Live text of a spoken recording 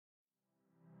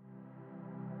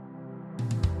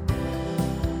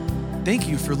Thank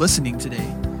you for listening today.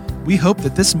 We hope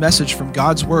that this message from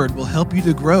God's Word will help you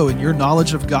to grow in your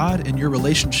knowledge of God and your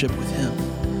relationship with Him.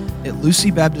 At Lucy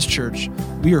Baptist Church,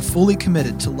 we are fully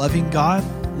committed to loving God,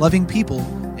 loving people,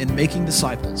 and making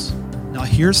disciples. Now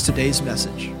here's today's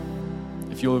message.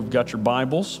 If you've got your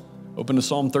Bibles, open to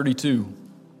Psalm 32.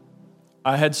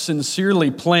 I had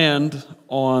sincerely planned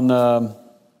on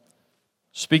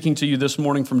speaking to you this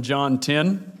morning from John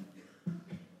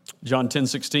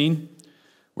 10:16,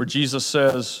 where Jesus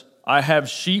says, I have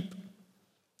sheep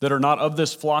that are not of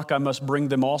this flock, I must bring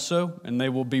them also, and they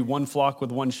will be one flock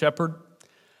with one shepherd.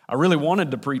 I really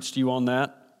wanted to preach to you on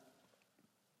that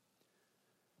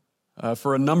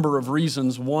for a number of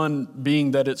reasons. One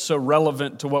being that it's so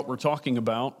relevant to what we're talking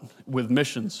about with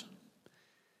missions.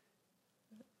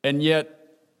 And yet,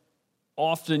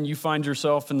 often you find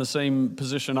yourself in the same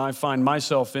position I find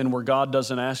myself in, where God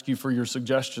doesn't ask you for your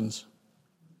suggestions.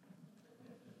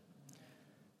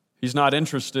 He's not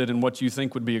interested in what you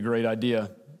think would be a great idea.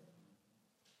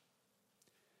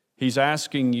 He's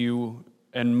asking you,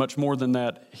 and much more than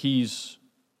that, He's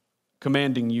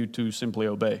commanding you to simply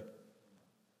obey.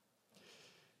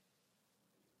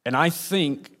 And I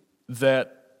think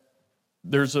that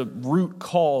there's a root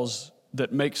cause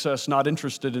that makes us not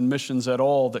interested in missions at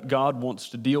all that God wants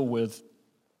to deal with.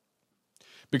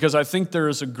 Because I think there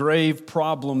is a grave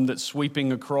problem that's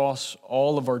sweeping across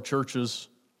all of our churches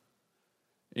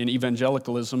in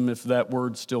evangelicalism, if that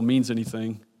word still means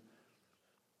anything.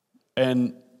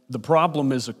 And the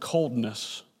problem is a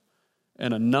coldness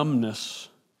and a numbness.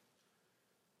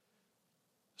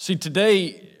 See,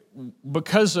 today,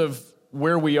 because of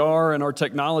where we are in our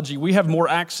technology, we have more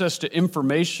access to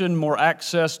information, more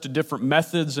access to different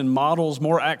methods and models,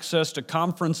 more access to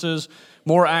conferences,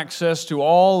 more access to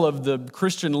all of the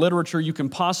Christian literature you can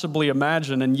possibly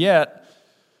imagine. And yet,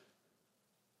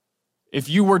 if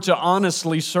you were to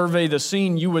honestly survey the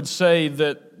scene, you would say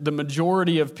that the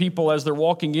majority of people, as they're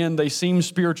walking in, they seem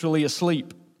spiritually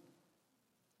asleep.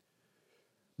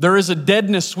 There is a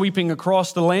deadness sweeping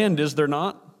across the land, is there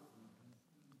not?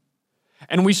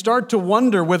 And we start to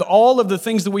wonder, with all of the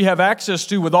things that we have access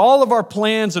to, with all of our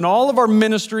plans and all of our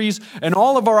ministries and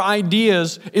all of our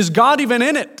ideas, is God even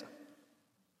in it?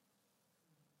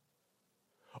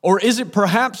 Or is it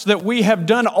perhaps that we have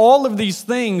done all of these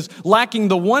things lacking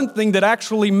the one thing that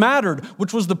actually mattered,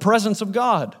 which was the presence of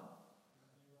God?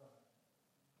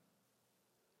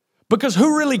 Because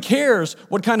who really cares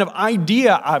what kind of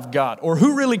idea I've got? Or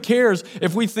who really cares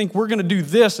if we think we're going to do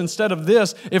this instead of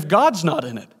this if God's not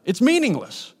in it? It's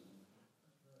meaningless.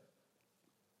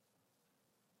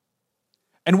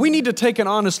 And we need to take an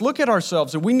honest look at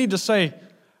ourselves, and we need to say,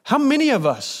 how many of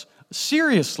us,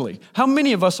 seriously, how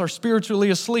many of us are spiritually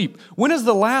asleep? When is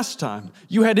the last time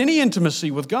you had any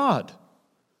intimacy with God?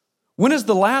 When is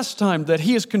the last time that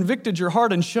He has convicted your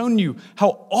heart and shown you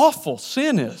how awful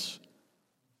sin is?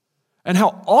 And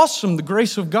how awesome the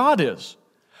grace of God is?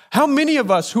 How many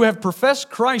of us who have professed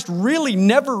Christ really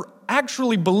never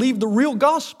actually believed the real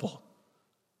gospel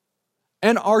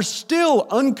and are still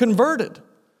unconverted,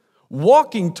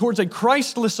 walking towards a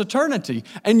Christless eternity,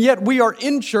 and yet we are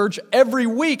in church every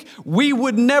week? We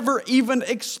would never even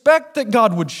expect that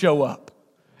God would show up.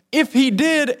 If He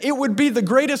did, it would be the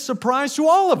greatest surprise to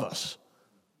all of us.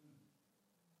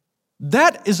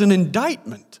 That is an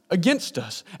indictment against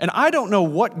us. And I don't know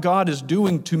what God is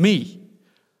doing to me,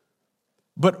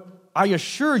 but I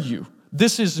assure you,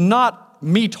 this is not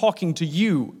me talking to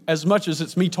you as much as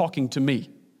it's me talking to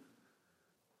me.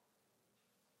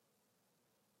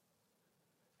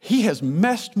 He has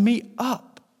messed me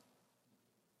up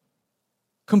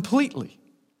completely,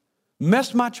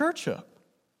 messed my church up.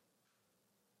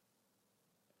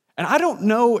 And I don't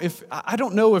know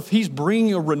if He's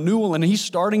bringing a renewal and He's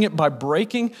starting it by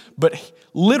breaking, but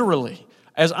literally,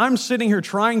 as I'm sitting here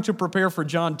trying to prepare for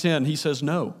John 10, He says,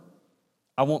 no,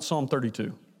 I want Psalm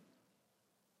 32.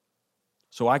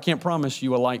 So I can't promise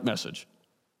you a light message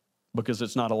because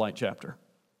it's not a light chapter.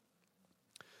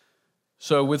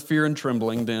 So with fear and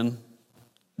trembling then,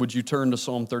 would you turn to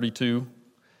Psalm 32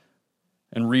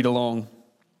 and read along?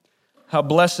 How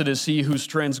blessed is he whose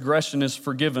transgression is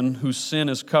forgiven, whose sin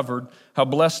is covered. How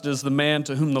blessed is the man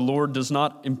to whom the Lord does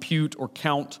not impute or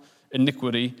count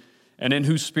iniquity, and in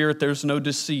whose spirit there's no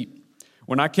deceit.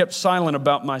 When I kept silent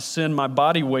about my sin, my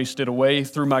body wasted away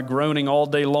through my groaning all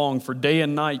day long. For day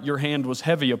and night your hand was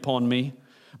heavy upon me.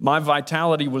 My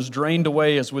vitality was drained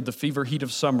away as with the fever heat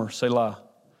of summer. Selah.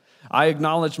 I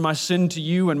acknowledged my sin to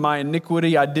you, and my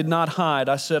iniquity I did not hide.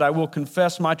 I said, I will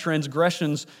confess my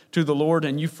transgressions to the Lord,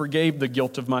 and you forgave the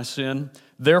guilt of my sin.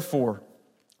 Therefore,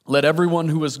 Let everyone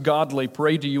who is godly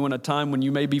pray to you in a time when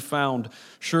you may be found.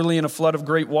 Surely in a flood of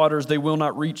great waters they will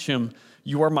not reach him.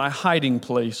 You are my hiding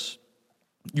place.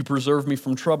 You preserve me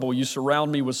from trouble. You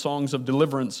surround me with songs of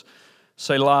deliverance.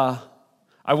 Selah.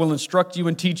 I will instruct you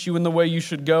and teach you in the way you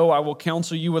should go. I will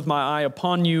counsel you with my eye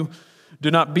upon you. Do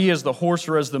not be as the horse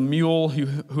or as the mule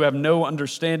who have no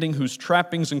understanding, whose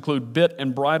trappings include bit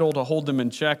and bridle to hold them in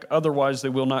check. Otherwise they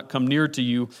will not come near to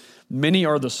you. Many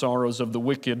are the sorrows of the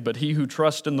wicked, but he who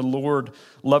trusts in the Lord,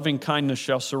 loving kindness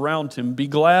shall surround him. Be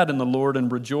glad in the Lord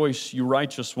and rejoice, you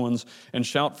righteous ones, and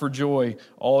shout for joy,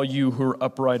 all you who are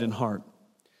upright in heart.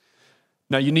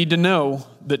 Now you need to know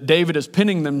that David is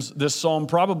penning this psalm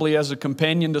probably as a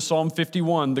companion to Psalm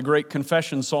 51, the great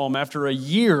confession psalm, after a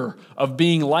year of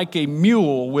being like a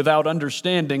mule without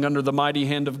understanding under the mighty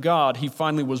hand of God. He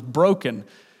finally was broken,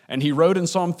 and he wrote in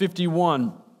Psalm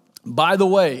 51, by the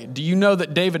way, do you know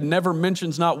that David never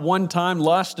mentions not one time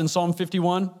lust in Psalm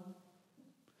 51? It's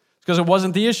because it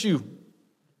wasn't the issue.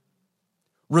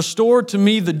 Restore to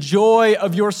me the joy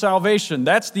of your salvation.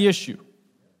 That's the issue.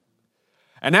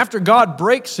 And after God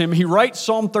breaks him, he writes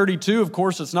Psalm 32, of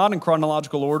course it's not in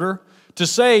chronological order, to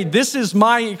say, this is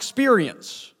my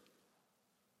experience.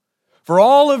 For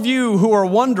all of you who are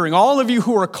wondering, all of you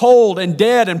who are cold and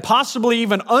dead and possibly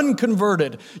even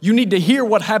unconverted, you need to hear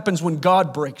what happens when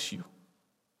God breaks you,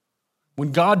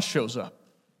 when God shows up.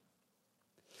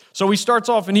 So he starts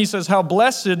off and he says, how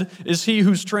blessed is he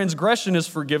whose transgression is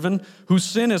forgiven, whose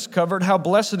sin is covered. How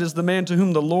blessed is the man to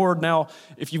whom the Lord. Now,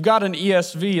 if you've got an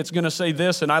ESV, it's going to say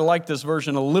this, and I like this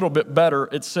version a little bit better.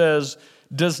 It says,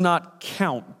 does not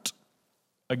count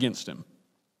against him,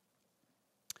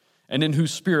 and in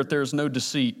whose spirit there is no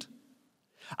deceit.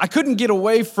 I couldn't get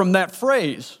away from that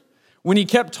phrase when he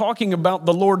kept talking about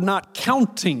the Lord not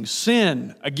counting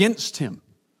sin against him.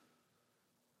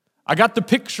 I got the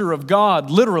picture of God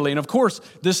literally, and of course,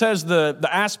 this has the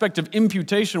aspect of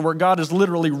imputation where God is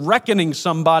literally reckoning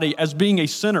somebody as being a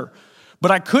sinner.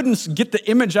 But I couldn't get the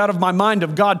image out of my mind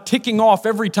of God ticking off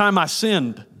every time I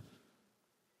sinned.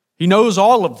 He knows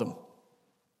all of them.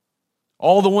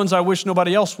 All the ones I wish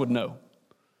nobody else would know.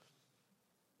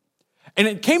 And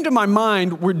it came to my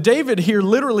mind where David here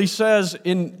literally says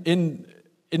in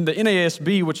the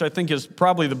NASB, which I think is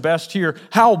probably the best here,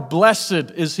 how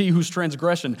blessed is he whose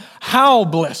transgression. How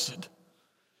blessed.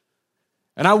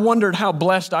 And I wondered how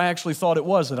blessed I actually thought it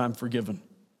was that I'm forgiven.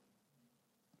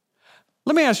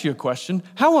 Let me ask you a question.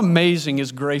 How amazing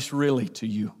is grace really to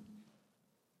you?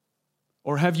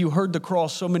 Or have you heard the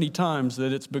cross so many times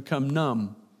that it's become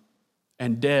numb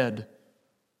and dead?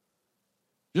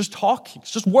 Just talking,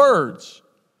 it's just words.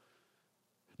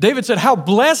 David said, how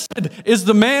blessed is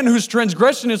the man whose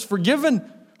transgression is forgiven,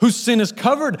 whose sin is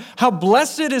covered. How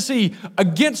blessed is he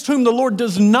against whom the Lord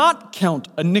does not count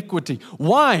iniquity.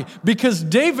 Why? Because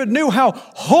David knew how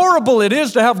horrible it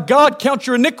is to have God count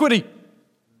your iniquity.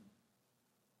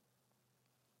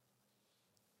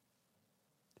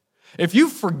 If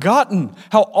you've forgotten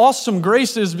how awesome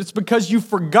grace is, it's because you've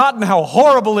forgotten how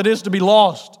horrible it is to be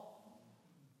lost.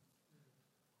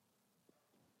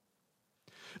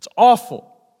 It's awful.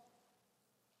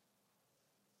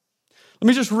 Let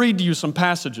me just read to you some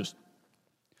passages.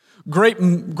 Great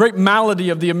malady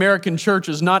of the American church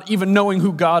is not even knowing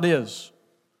who God is.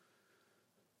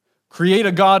 Create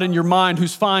a God in your mind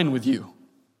who's fine with you.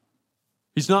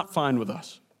 He's not fine with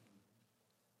us.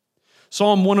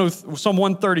 Psalm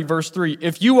 130, verse 3.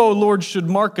 If you, O Lord, should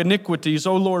mark iniquities,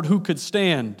 O Lord, who could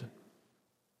stand?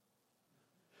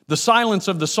 The silence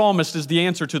of the psalmist is the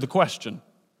answer to the question.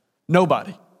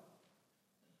 Nobody.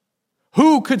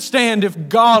 Who could stand if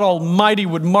God Almighty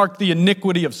would mark the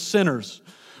iniquity of sinners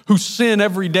who sin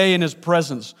every day in His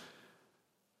presence?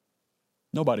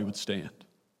 Nobody would stand.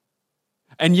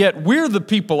 And yet we're the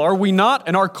people, are we not?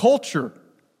 In our culture,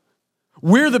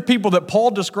 we're the people that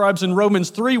Paul describes in Romans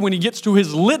 3 when he gets to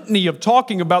his litany of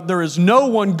talking about there is no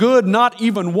one good, not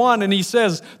even one. And he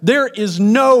says, there is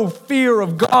no fear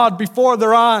of God before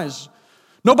their eyes.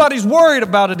 Nobody's worried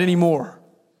about it anymore.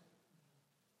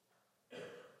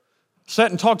 Sat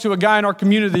and talked to a guy in our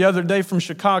community the other day from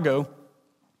Chicago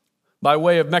by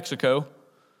way of Mexico.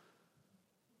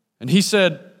 And he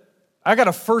said, I got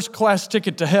a first-class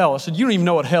ticket to hell. I said, you don't even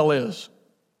know what hell is.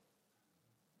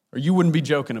 Or you wouldn't be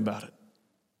joking about it.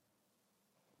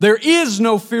 There is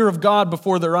no fear of God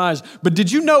before their eyes. But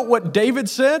did you note what David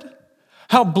said?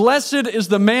 How blessed is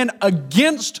the man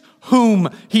against whom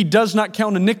He does not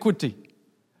count iniquity.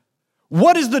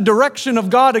 What is the direction of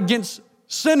God against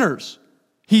sinners?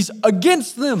 He's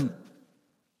against them.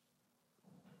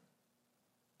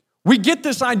 We get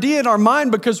this idea in our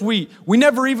mind because we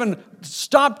never even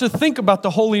stop to think about the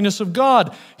holiness of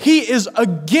God. He is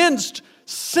against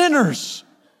sinners.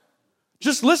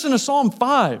 Just listen to Psalm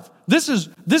 5. This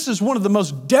is one of the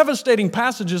most devastating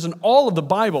passages in all of the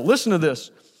Bible. Listen to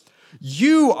this.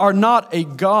 You are not a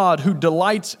God who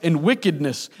delights in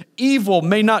wickedness. Evil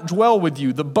may not dwell with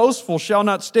you. The boastful shall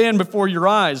not stand before your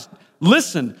eyes.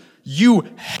 Listen, you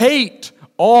hate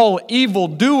all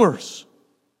evildoers.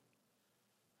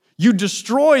 You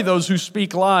destroy those who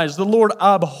speak lies. The Lord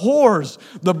abhors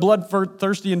the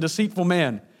bloodthirsty and deceitful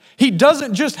man. He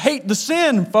doesn't just hate the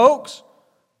sin, folks.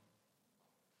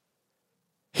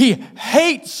 He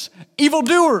hates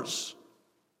evildoers.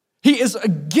 He is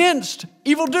against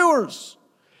evildoers.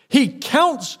 He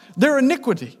counts their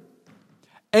iniquity.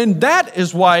 And that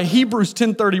is why Hebrews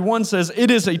 10:31 says, it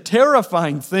is a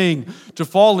terrifying thing to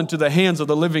fall into the hands of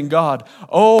the living God.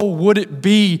 Oh, would it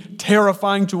be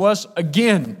terrifying to us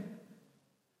again?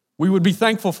 We would be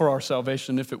thankful for our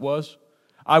salvation if it was.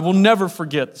 I will never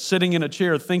forget sitting in a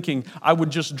chair thinking I would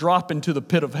just drop into the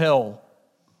pit of hell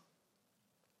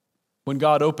when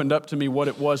God opened up to me what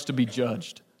it was to be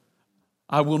judged.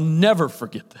 I will never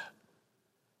forget that.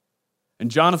 And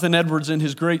Jonathan Edwards, in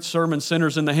his great sermon,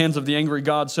 Sinners in the Hands of the Angry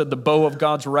God, said the bow of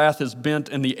God's wrath is bent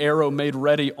and the arrow made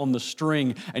ready on the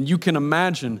string. And you can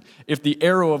imagine if the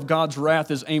arrow of God's wrath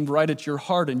is aimed right at your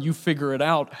heart and you figure it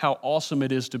out, how awesome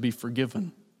it is to be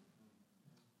forgiven.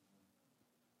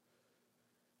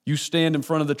 You stand in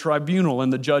front of the tribunal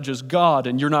and the judge is God,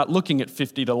 and you're not looking at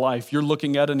 50 to life. You're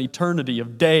looking at an eternity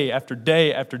of day after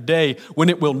day after day when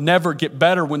it will never get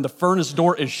better, when the furnace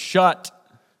door is shut.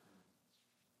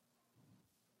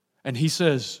 And he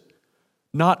says,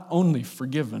 not only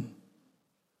forgiven,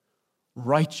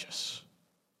 righteous.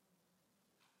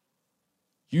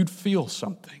 You'd feel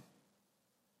something.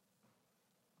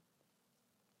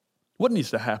 What needs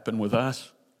to happen with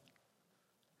us?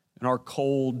 In our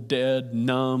cold, dead,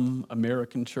 numb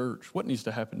American church, what needs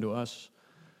to happen to us?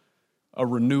 A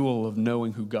renewal of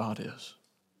knowing who God is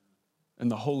and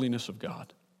the holiness of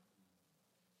God.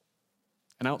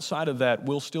 And outside of that,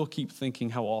 we'll still keep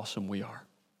thinking how awesome we are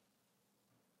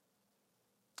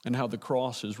and how the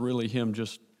cross is really him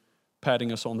just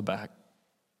patting us on the back.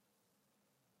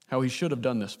 How he should have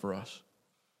done this for us.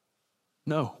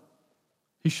 No,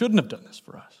 he shouldn't have done this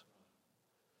for us.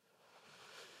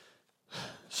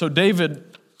 So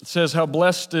David says how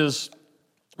blessed is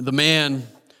the man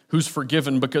who's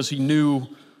forgiven because he knew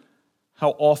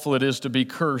how awful it is to be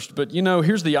cursed. But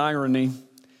here's the irony.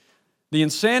 The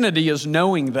insanity is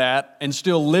knowing that and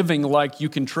still living like you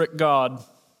can trick God.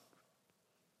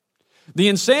 The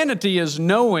insanity is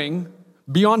knowing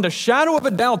beyond a shadow of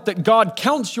a doubt that God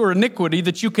counts your iniquity,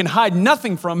 that you can hide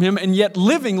nothing from him, and yet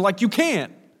living like you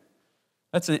can.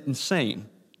 That's insane.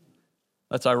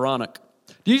 That's ironic.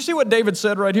 Do you see what David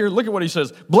said right here? Look at what he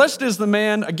says. Blessed is the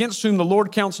man against whom the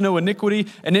Lord counts no iniquity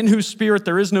and in whose spirit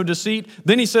there is no deceit.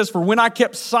 Then he says, for when I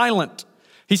kept silent.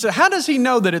 He said, how does he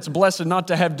know that it's blessed not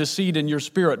to have deceit in your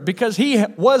spirit? Because he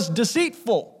was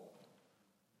deceitful.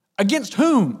 Against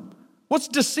whom? What's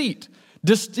deceit?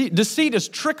 Deceit is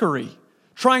trickery,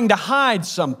 trying to hide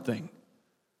something.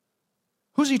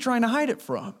 Who's he trying to hide it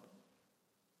from?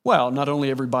 Well, not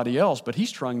only everybody else, but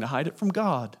he's trying to hide it from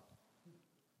God.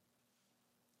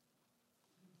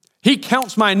 He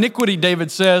counts my iniquity,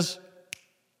 David says,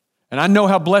 and I know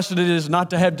how blessed it is not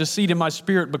to have deceit in my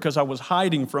spirit because I was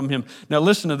hiding from him. Now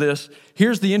listen to this.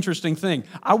 Here's the interesting thing.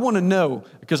 I want to know,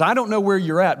 because I don't know where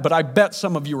you're at, but I bet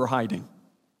some of you are hiding.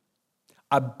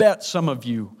 I bet some of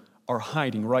you are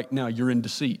hiding right now. You're in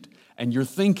deceit, and you're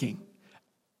thinking,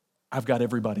 I've got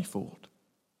everybody fooled.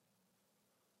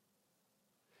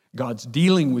 God's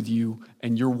dealing with you,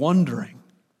 and you're wondering,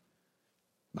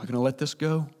 am I going to let this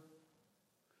go?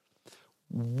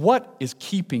 What is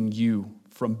keeping you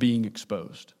from being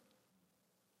exposed?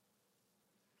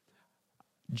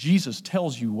 Jesus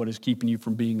tells you what is keeping you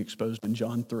from being exposed in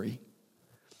John 3.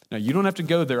 Now, you don't have to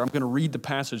go there. I'm going to read the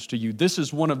passage to you. This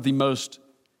is one of the most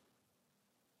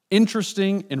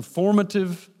interesting,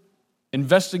 informative,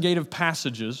 investigative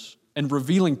passages and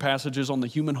revealing passages on the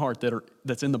human heart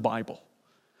that's in the Bible.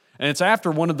 And it's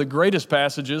after one of the greatest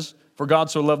passages, for God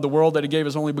so loved the world that he gave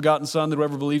his only begotten Son, that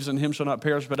whoever believes in him shall not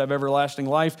perish but have everlasting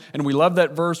life. And we love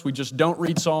that verse. We just don't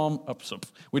read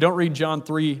we don't read John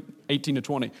 3, 18 to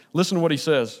 20. Listen to what he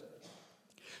says.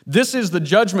 This is the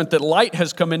judgment that light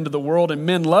has come into the world, and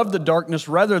men love the darkness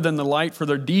rather than the light, for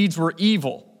their deeds were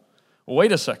evil. Well,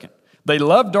 wait a second. They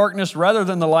loved darkness rather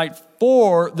than the light,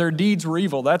 for their deeds were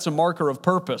evil. That's a marker of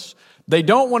purpose. They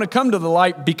don't want to come to the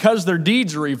light because their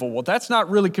deeds are evil. Well, that's not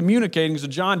really communicating. So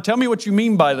John, tell me what you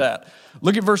mean by that.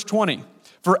 Look at verse 20.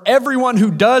 For everyone who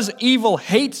does evil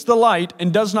hates the light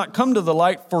and does not come to the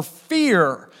light for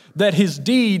fear that his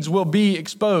deeds will be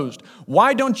exposed.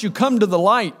 Why don't you come to the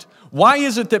light? Why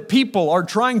is it that people are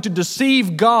trying to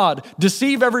deceive God,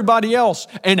 deceive everybody else,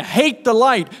 and hate the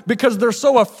light? Because they're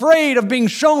so afraid of being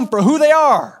shown for who they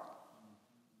are.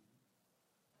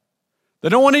 They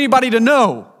don't want anybody to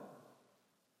know.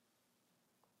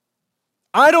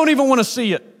 I don't even want to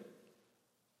see it.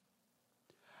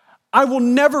 I will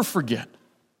never forget.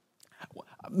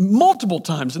 Multiple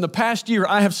times in the past year,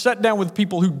 I have sat down with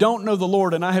people who don't know the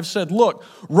Lord, and I have said, look,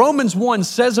 Romans 1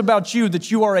 says about you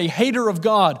that you are a hater of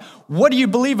God. What do you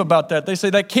believe about that? They say,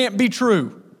 that can't be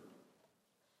true.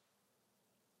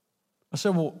 I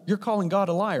said, well, you're calling God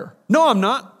a liar. No, I'm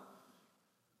not.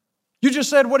 You just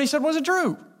said what he said wasn't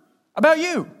true about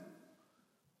you.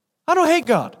 I don't hate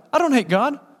God. I don't hate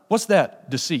God. What's that?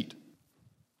 Deceit.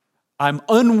 I'm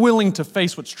unwilling to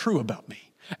face what's true about me.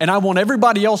 And I want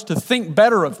everybody else to think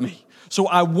better of me. So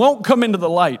I won't come into the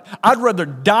light. I'd rather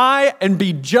die and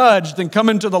be judged than come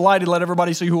into the light and let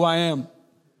everybody see who I am.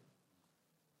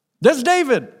 That's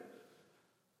David.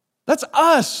 That's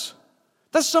us.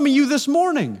 That's some of you this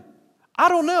morning. I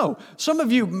don't know. Some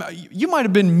of you might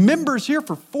have been members here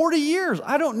for 40 years.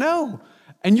 I don't know.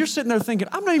 And you're sitting there thinking,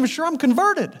 I'm not even sure I'm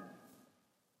converted.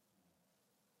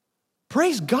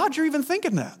 Praise God you're even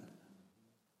thinking that.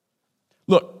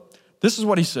 Look. This is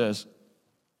what he says.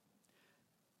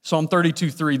 Psalm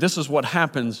 32:3, this is what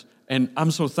happens, and I'm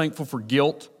so thankful for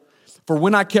guilt. For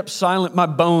when I kept silent, my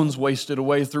bones wasted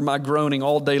away through my groaning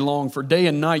all day long. For day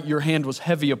and night your hand was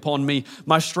heavy upon me.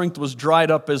 My strength was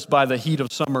dried up as by the heat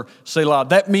of summer. Selah.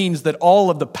 That means that all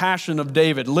of the passion of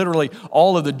David, literally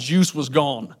all of the juice was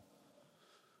gone.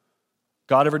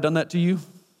 God ever done that to you?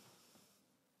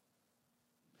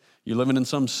 You're living in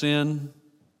some sin,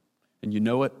 and you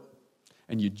know it.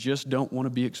 And you just don't want to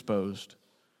be exposed,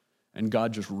 and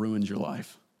God just ruins your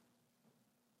life.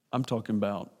 I'm talking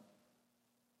about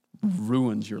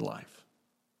ruins your life.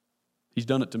 He's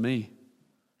done it to me.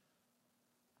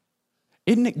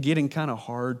 Isn't it getting kind of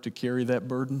hard to carry that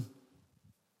burden?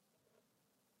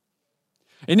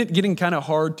 Isn't it getting kind of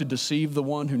hard to deceive the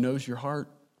one who knows your heart?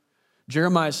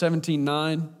 Jeremiah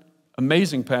 17:9,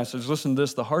 amazing passage. Listen to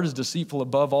this. The heart is deceitful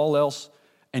above all else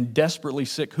and desperately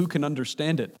sick. Who can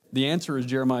understand it? The answer is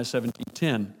Jeremiah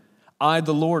 17:10. I,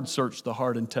 the Lord, search the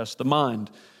heart and test the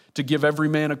mind, to give every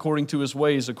man according to his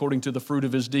ways, according to the fruit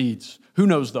of his deeds. Who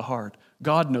knows the heart?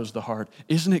 God knows the heart.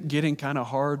 Isn't it getting kind of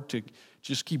hard to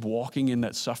just keep walking in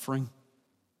that suffering?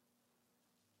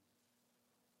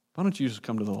 Why don't you just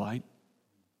come to the light?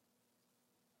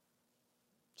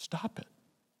 Stop it.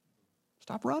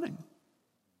 Stop running.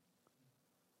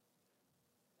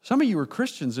 Some of you are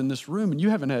Christians in this room and you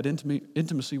haven't had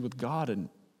intimacy with God in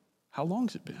how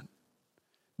long's it been?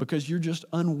 Because you're just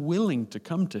unwilling to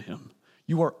come to Him.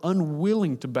 You are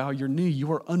unwilling to bow your knee.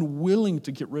 You are unwilling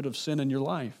to get rid of sin in your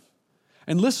life.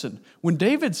 And listen, when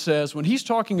David says, when he's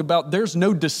talking about there's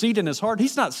no deceit in his heart,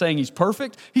 he's not saying he's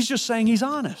perfect. He's just saying he's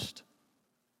honest.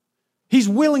 He's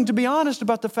willing to be honest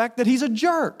about the fact that he's a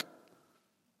jerk.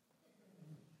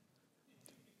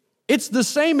 It's the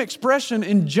same expression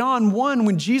in John 1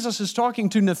 when Jesus is talking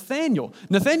to Nathanael.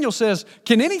 Nathanael says,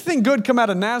 can anything good come out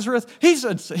of Nazareth? He's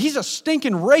a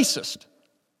stinking racist.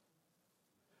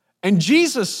 And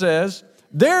Jesus says,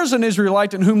 there's an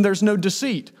Israelite in whom there's no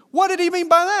deceit. What did he mean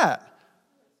by that?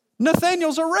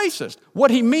 Nathanael's a racist.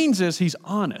 What he means is he's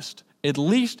honest. At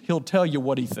least he'll tell you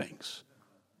what he thinks.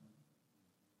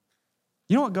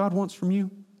 You know what God wants from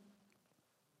you?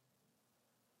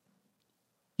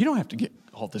 You don't have to get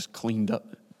all this cleaned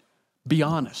up. Be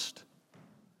honest.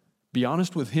 Be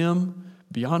honest with Him.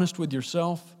 Be honest with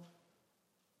yourself.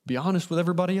 Be honest with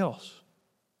everybody else.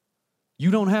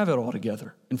 You don't have it all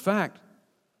together. In fact,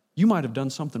 you might have done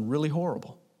something really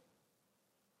horrible.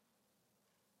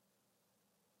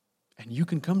 And you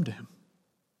can come to Him.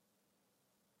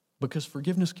 Because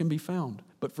forgiveness can be found.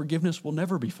 But forgiveness will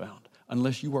never be found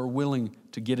unless you are willing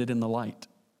to get it in the light.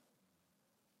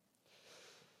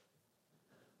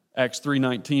 Acts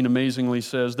 3:19 amazingly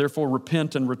says, therefore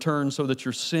repent and return so that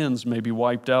your sins may be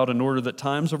wiped out in order that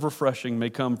times of refreshing may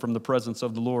come from the presence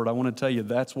of the Lord. I want to tell you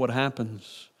that's what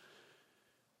happens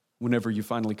whenever you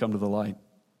finally come to the light.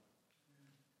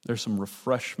 There's some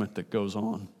refreshment that goes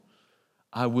on.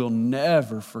 I will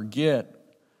never forget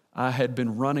I had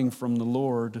been running from the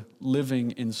Lord,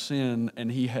 living in sin,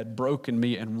 and He had broken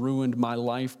me and ruined my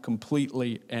life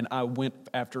completely. And I went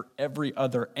after every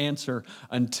other answer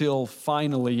until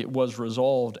finally it was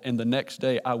resolved. And the next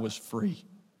day I was free.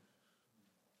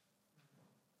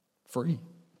 Free.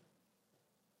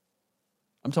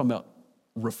 I'm talking about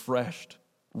refreshed,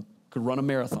 Could run a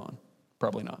marathon.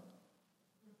 Probably not.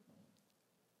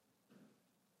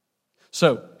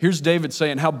 So here's David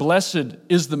saying, how blessed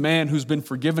is the man who's been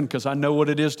forgiven because I know what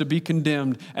it is to be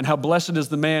condemned. And how blessed is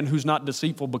the man who's not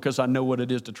deceitful because I know what it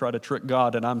is to try to trick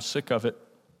God and I'm sick of it.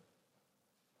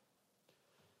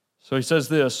 So he says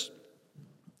this,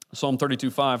 Psalm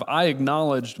 32:5, I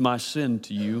acknowledged my sin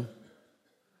to you.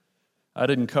 I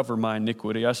didn't cover my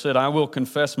iniquity. I said, I will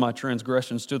confess my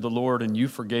transgressions to the Lord, and you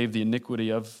forgave the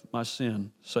iniquity of my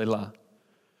sin. Selah.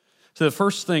 So the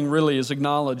first thing really is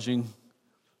acknowledging.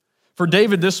 For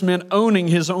David, this meant owning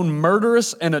his own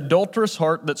murderous and adulterous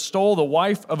heart that stole the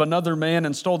wife of another man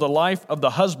and stole the life of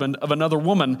the husband of another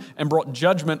woman and brought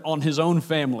judgment on his own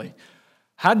family.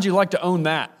 How'd you like to own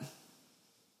that?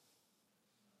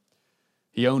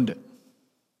 He owned it.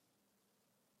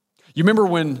 You remember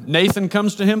when Nathan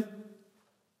comes to him?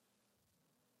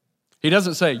 He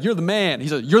doesn't say, you're the man. He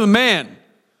says, you're the man.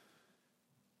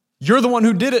 You're the one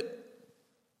who did it.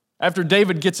 After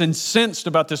David gets incensed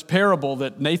about this parable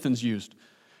that Nathan's used,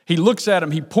 he looks at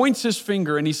him, he points his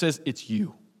finger, and he says, it's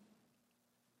you.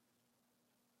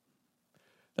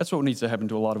 That's what needs to happen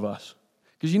to a lot of us.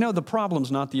 Because the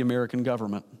problem's not the American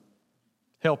government.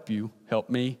 Help you, help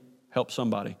me, help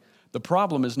somebody. The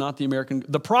problem is not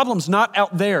the problem's not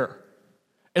out there.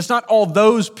 It's not all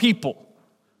those people.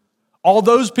 All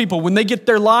those people, when they get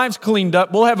their lives cleaned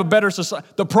up, we'll have a better society.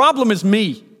 The problem is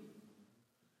me.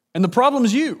 And the problem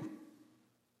is you.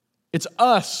 It's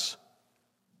us.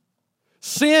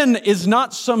 Sin is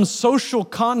not some social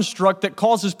construct that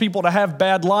causes people to have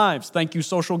bad lives. Thank you,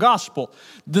 social gospel.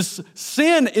 This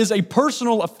sin is a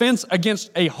personal offense against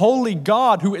a holy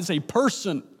God who is a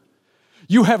person.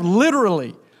 You have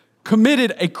literally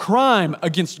committed a crime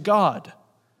against God.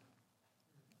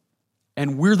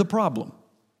 And we're the problem.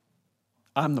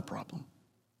 I'm the problem.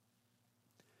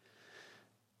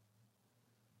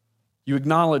 You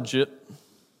acknowledge it,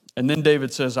 and then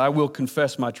David says, I will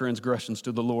confess my transgressions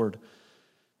to the Lord.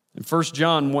 In 1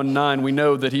 John 1:9, we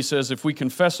know that he says, if we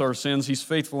confess our sins, he's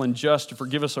faithful and just to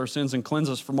forgive us our sins and cleanse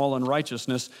us from all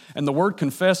unrighteousness. And the word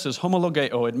confess is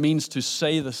homologeo. It means to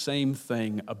say the same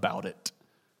thing about it.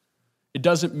 It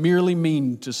doesn't merely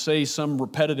mean to say some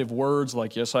repetitive words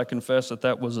like, yes, I confess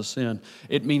that was a sin.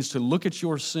 It means to look at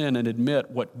your sin and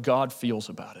admit what God feels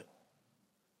about it.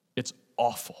 It's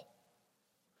awful.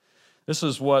 This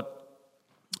is what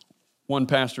one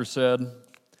pastor said.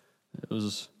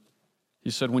 He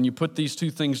said, when you put these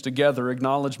two things together,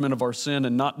 acknowledgement of our sin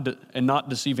and not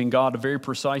deceiving God, a very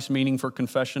precise meaning for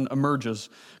confession emerges.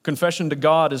 Confession to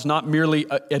God is not merely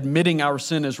admitting our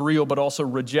sin as real, but also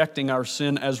rejecting our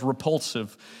sin as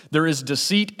repulsive. There is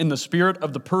deceit in the spirit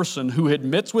of the person who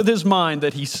admits with his mind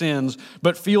that he sins,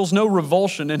 but feels no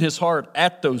revulsion in his heart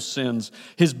at those sins.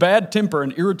 His bad temper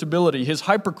and irritability, his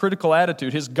hypercritical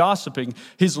attitude, his gossiping,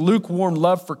 his lukewarm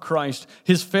love for Christ,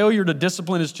 his failure to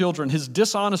discipline his children, his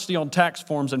dishonesty on tax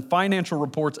forms and financial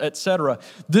reports, etc.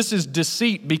 This is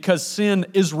deceit because sin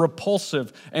is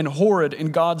repulsive and horrid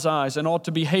in God's eyes and ought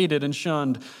to be hated and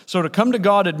shunned. So to come to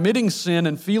God admitting sin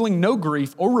and feeling no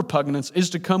grief or repugnance is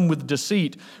to come with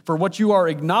deceit. For what you are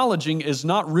acknowledging is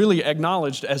not really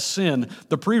acknowledged as sin.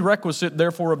 The prerequisite,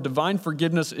 therefore, of divine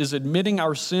forgiveness is admitting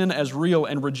our sin as real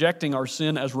and rejecting our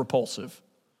sin as repulsive.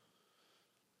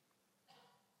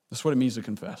 That's what it means to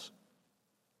confess.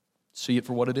 See it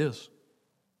for what it is.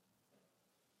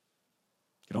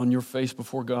 Get on your face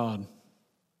before God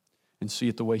and see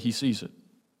it the way He sees it.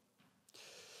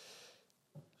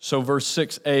 So verse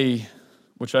 6a,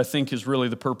 which I think is really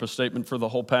the purpose statement for the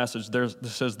whole passage,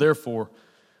 says, therefore,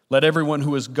 let everyone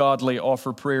who is godly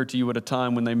offer prayer to you at a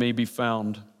time when they may be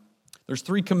found. There's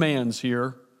 3 commands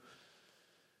here.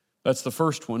 That's the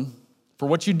first one. For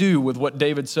what you do with what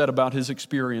David said about his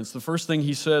experience. The first thing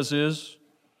he says is,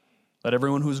 let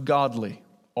everyone who is godly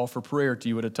offer prayer to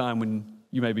you at a time when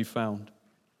you may be found.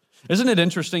 Isn't it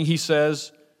interesting? He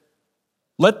says,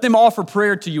 let them offer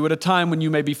prayer to you at a time when you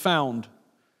may be found,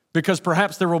 because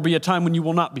perhaps there will be a time when you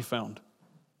will not be found.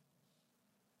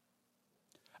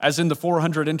 As in the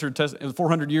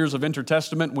 400 years of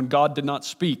intertestament when God did not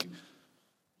speak. You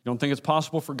don't think it's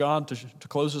possible for God to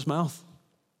close His mouth?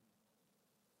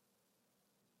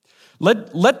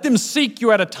 Let them seek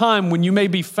you at a time when you may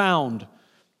be found.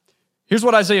 Here's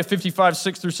what Isaiah 55,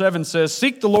 6-7 says,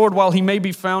 seek the Lord while He may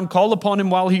be found, call upon Him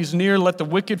while He's near, let the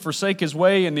wicked forsake his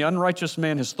way and the unrighteous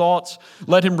man his thoughts.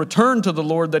 Let him return to the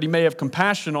Lord that He may have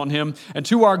compassion on him and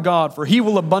to our God, for He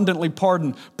will abundantly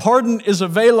pardon. Pardon is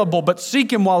available, but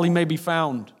seek Him while He may be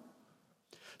found.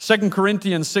 2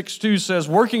 Corinthians 6:2 says,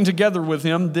 working together with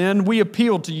him, then we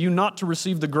appeal to you not to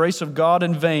receive the grace of God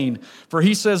in vain. For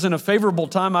he says, in a favorable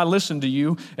time I listened to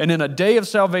you, and in a day of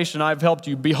salvation I have helped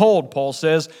you. Behold, Paul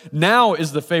says, now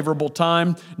is the favorable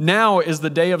time. Now is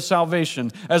the day of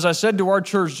salvation. As I said to our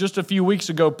church just a few weeks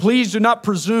ago, please do not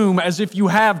presume as if you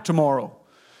have tomorrow.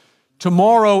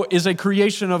 Tomorrow is a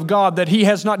creation of God that he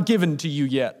has not given to you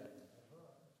yet.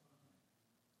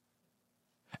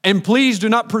 And please do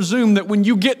not presume that when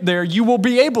you get there, you will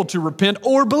be able to repent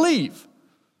or believe.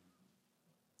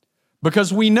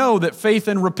 Because we know that faith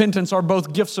and repentance are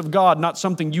both gifts of God, not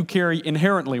something you carry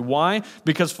inherently. Why?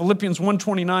 Because Philippians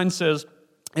 1:29 says,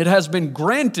 it has been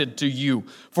granted to you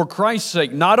for Christ's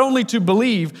sake, not only to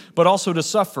believe, but also to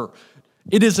suffer.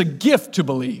 It is a gift to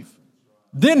believe.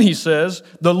 Then he says,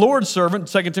 the Lord's servant,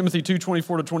 2 Timothy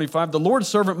 2:24-25, the Lord's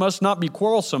servant must not be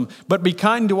quarrelsome, but be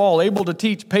kind to all, able to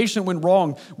teach, patient when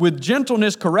wrong, with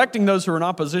gentleness correcting those who are in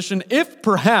opposition, if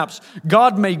perhaps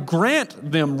God may grant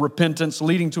them repentance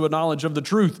leading to a knowledge of the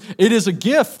truth. It is a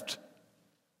gift.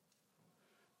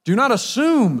 Do not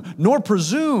assume nor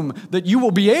presume that you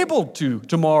will be able to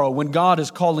tomorrow when God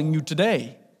is calling you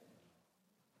today.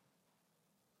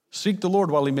 Seek the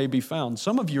Lord while he may be found.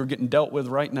 Some of you are getting dealt with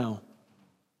right now.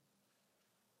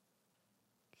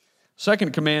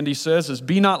 Second command, he says, is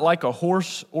be not like a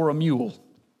horse or a mule,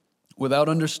 without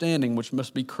understanding, which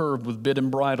must be curbed with bit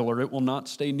and bridle, or it will not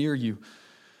stay near you.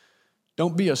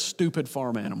 Don't be a stupid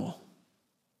farm animal.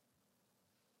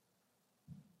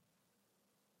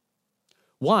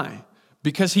 Why?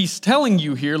 Because he's telling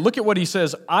you here, look at what he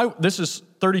says. This is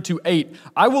 32:8.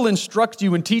 I will instruct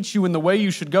you and teach you in the way you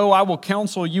should go. I will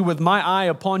counsel you with my eye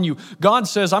upon you. God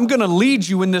says, I'm going to lead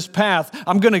you in this path.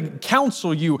 I'm going to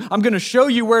counsel you. I'm going to show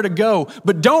you where to go.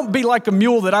 But don't be like a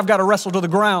mule that I've got to wrestle to the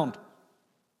ground.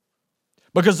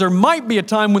 Because there might be a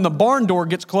time when the barn door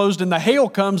gets closed and the hail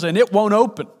comes and it won't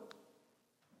open.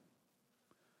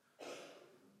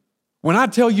 When I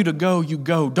tell you to go, you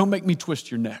go. Don't make me twist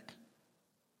your neck.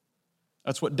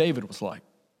 That's what David was like.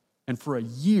 And for a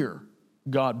year,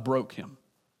 God broke him.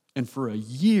 And for a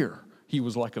year, he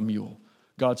was like a mule.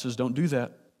 God says, don't do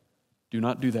that. Do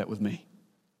not do that with me.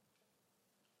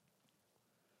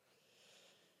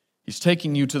 He's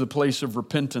taking you to the place of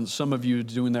repentance. Some of you are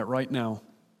doing that right now.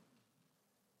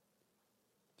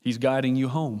 He's guiding you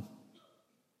home.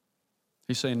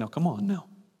 He's saying, now come on now.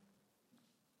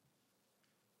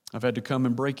 I've had to come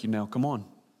and break you now. Come on.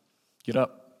 Get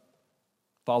up.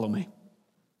 Follow me.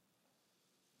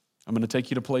 I'm going to take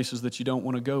you to places that you don't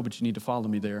want to go, but you need to follow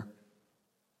me there.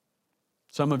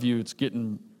 Some of you, it's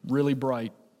getting really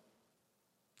bright,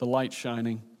 the light's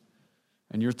shining,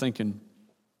 and you're thinking,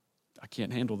 I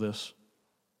can't handle this.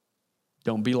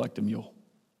 Don't be like the mule.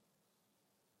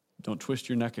 Don't twist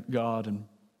your neck at God and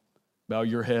bow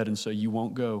your head and say, you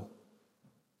won't go.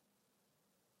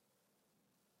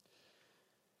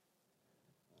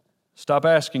 Stop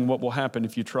asking what will happen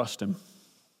if you trust him.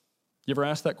 You ever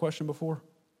asked that question before?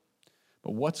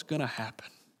 But what's going to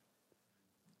happen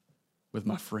with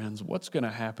my friends? What's going to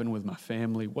happen with my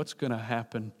family? What's going to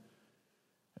happen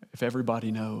if everybody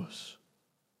knows?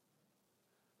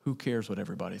 Who cares what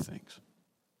everybody thinks?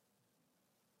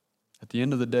 At the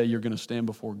end of the day, you're going to stand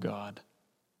before God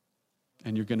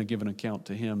and you're going to give an account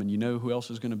to him. And you know who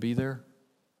else is going to be there?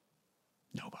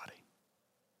 Nobody.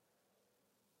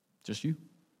 Just you.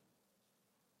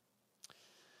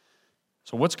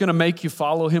 So what's going to make you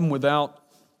follow him without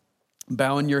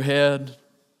bowing your head?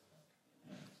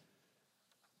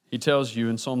 He tells you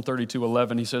in Psalm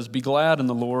 32:11, he says, be glad in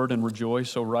the Lord and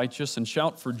rejoice, O righteous, and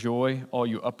shout for joy, all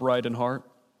you upright in heart.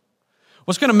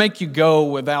 What's going to make you go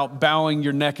without bowing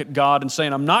your neck at God and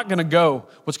saying, I'm not going to go?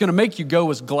 What's going to make you go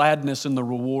is gladness in the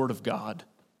reward of God.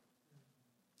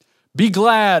 Be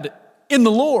glad in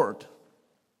the Lord.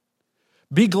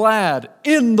 Be glad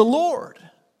in the Lord.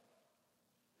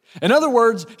 In other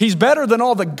words, he's better than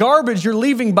all the garbage you're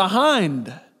leaving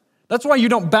behind. That's why you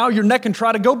don't bow your neck and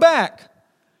try to go back.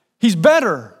 He's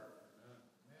better.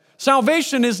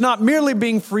 Salvation is not merely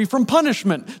being free from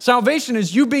punishment. Salvation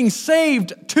is you being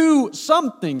saved to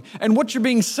something. And what you're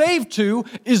being saved to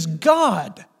is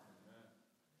God.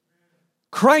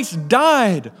 Christ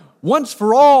died once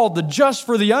for all, the just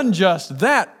for the unjust.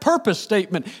 That purpose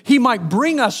statement, he might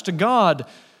bring us to God.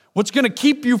 What's going to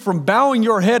keep you from bowing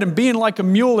your head and being like a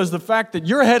mule is the fact that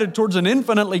you're headed towards an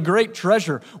infinitely great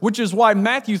treasure, which is why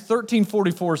Matthew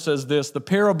 13:44 says this, the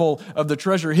parable of the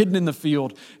treasure hidden in the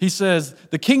field. He says,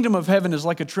 the kingdom of heaven is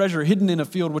like a treasure hidden in a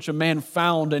field which a man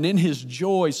found and in his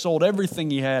joy sold everything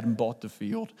he had and bought the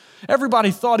field.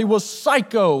 Everybody thought he was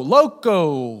psycho,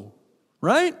 loco,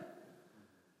 right?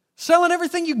 Selling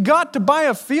everything you got to buy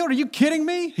a field? Are you kidding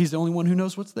me? He's the only one who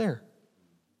knows what's there.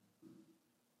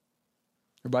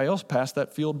 Everybody else passed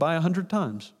that field by 100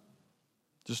 times.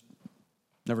 Just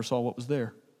never saw what was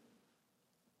there.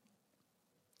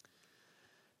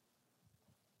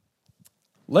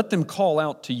 Let them call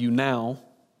out to you now.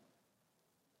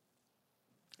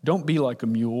 Don't be like a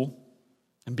mule,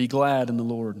 and be glad in the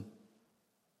Lord.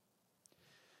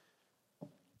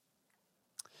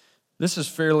 This is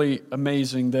fairly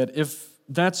amazing that if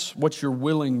that's what you're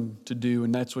willing to do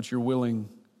and that's what you're willing,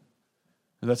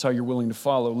 and that's how you're willing to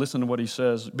follow, listen to what he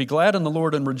says. Be glad in the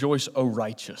Lord and rejoice, O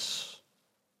righteous.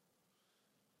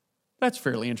 That's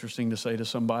fairly interesting to say to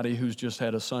somebody who's just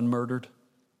had a son murdered.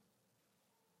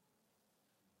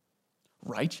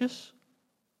 Righteous?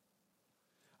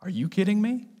 Are you kidding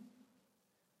me?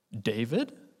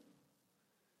 David?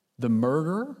 The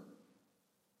murderer?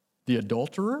 The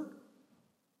adulterer?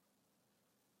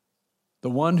 The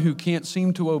one who can't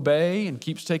seem to obey and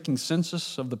keeps taking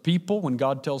census of the people when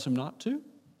God tells him not to?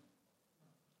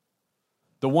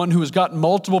 The one who has gotten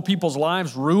multiple people's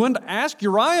lives ruined? Ask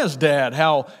Uriah's dad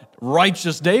how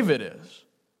righteous David is.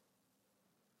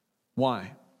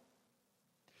 Why?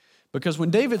 Because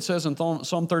when David says in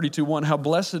Psalm 32:1, how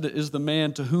blessed is the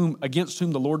man against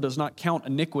whom the Lord does not count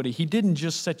iniquity, he didn't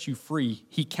just set you free,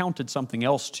 he counted something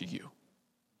else to you.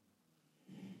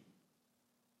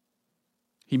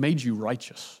 He made you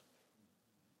righteous.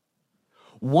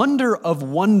 Wonder of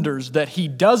wonders that he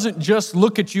doesn't just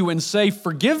look at you and say,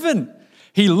 forgiven.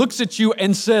 He looks at you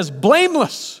and says,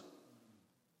 blameless.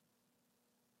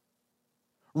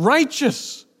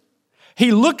 Righteous.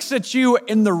 He looks at you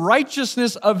in the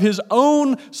righteousness of his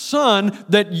own son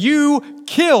that you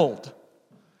killed.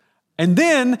 And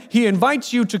then he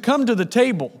invites you to come to the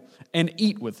table and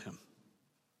eat with him.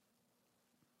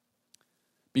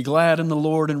 Be glad in the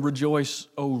Lord and rejoice,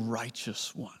 O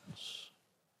righteous ones.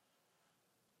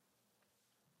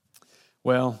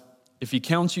 Well, if he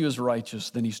counts you as righteous,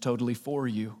 then he's totally for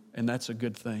you, and that's a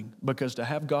good thing. Because to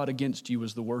have God against you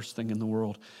is the worst thing in the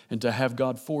world, and to have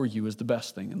God for you is the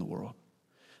best thing in the world.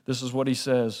 This is what he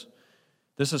says.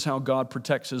 This is how God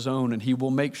protects his own, and he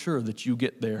will make sure that you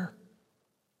get there.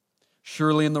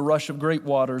 Surely in the rush of great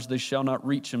waters they shall not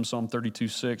reach him, Psalm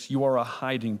 32:6. You are a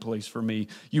hiding place for me.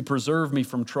 You preserve me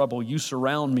from trouble. You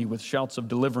surround me with shouts of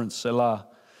deliverance, Selah.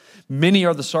 Many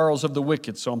are the sorrows of the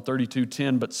wicked, Psalm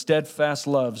 32:10, but steadfast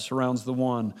love surrounds the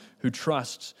one who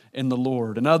trusts in the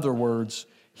Lord. In other words,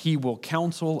 he will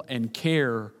counsel and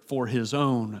care for his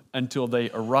own until they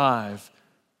arrive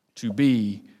to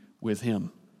be with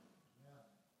him.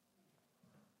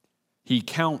 He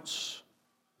counts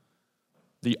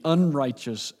the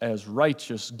unrighteous as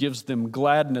righteous, gives them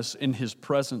gladness in his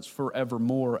presence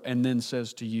forevermore, and then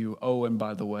says to you, oh, and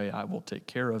by the way, I will take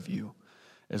care of you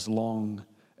as long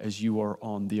as you are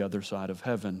on the other side of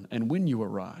heaven. And when you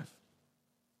arrive,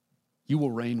 you will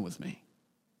reign with me.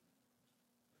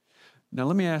 Now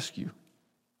let me ask you,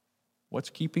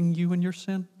 what's keeping you in your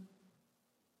sin?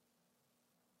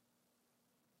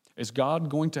 Is God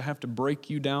going to have to break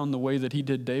you down the way that he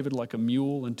did David, like a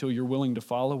mule, until you're willing to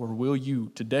follow? Or will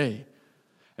you today?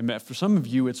 And for some of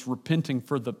you, it's repenting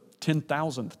for the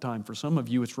 10,000th time. For some of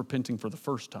you, it's repenting for the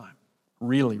first time.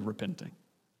 Really repenting.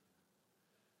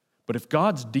 But if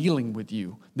God's dealing with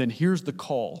you, then here's the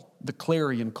call, the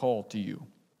clarion call to you.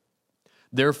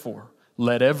 Therefore,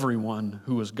 let everyone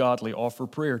who is godly offer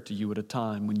prayer to you at a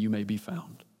time when you may be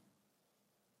found.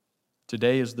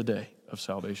 Today is the day of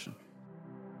salvation.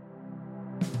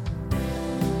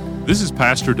 This is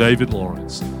Pastor David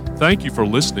Lawrence. Thank you for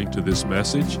listening to this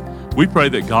message. We pray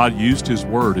that God used his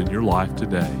word in your life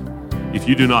today. If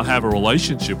you do not have a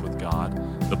relationship with God,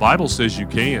 the Bible says you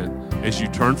can as you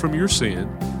turn from your sin,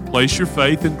 place your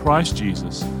faith in Christ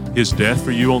Jesus, his death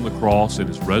for you on the cross and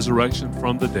his resurrection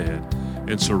from the dead,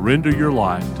 and surrender your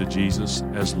life to Jesus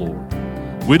as Lord.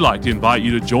 We'd like to invite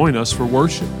you to join us for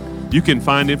worship. You can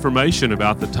find information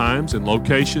about the times and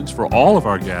locations for all of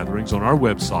our gatherings on our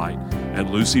website at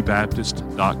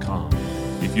lucybaptist.com.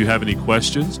 If you have any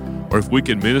questions or if we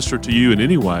can minister to you in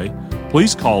any way,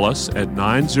 please call us at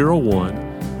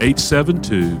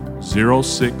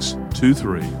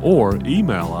 901-872-0623 or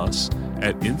email us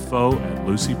at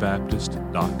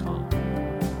info@lucybaptist.com.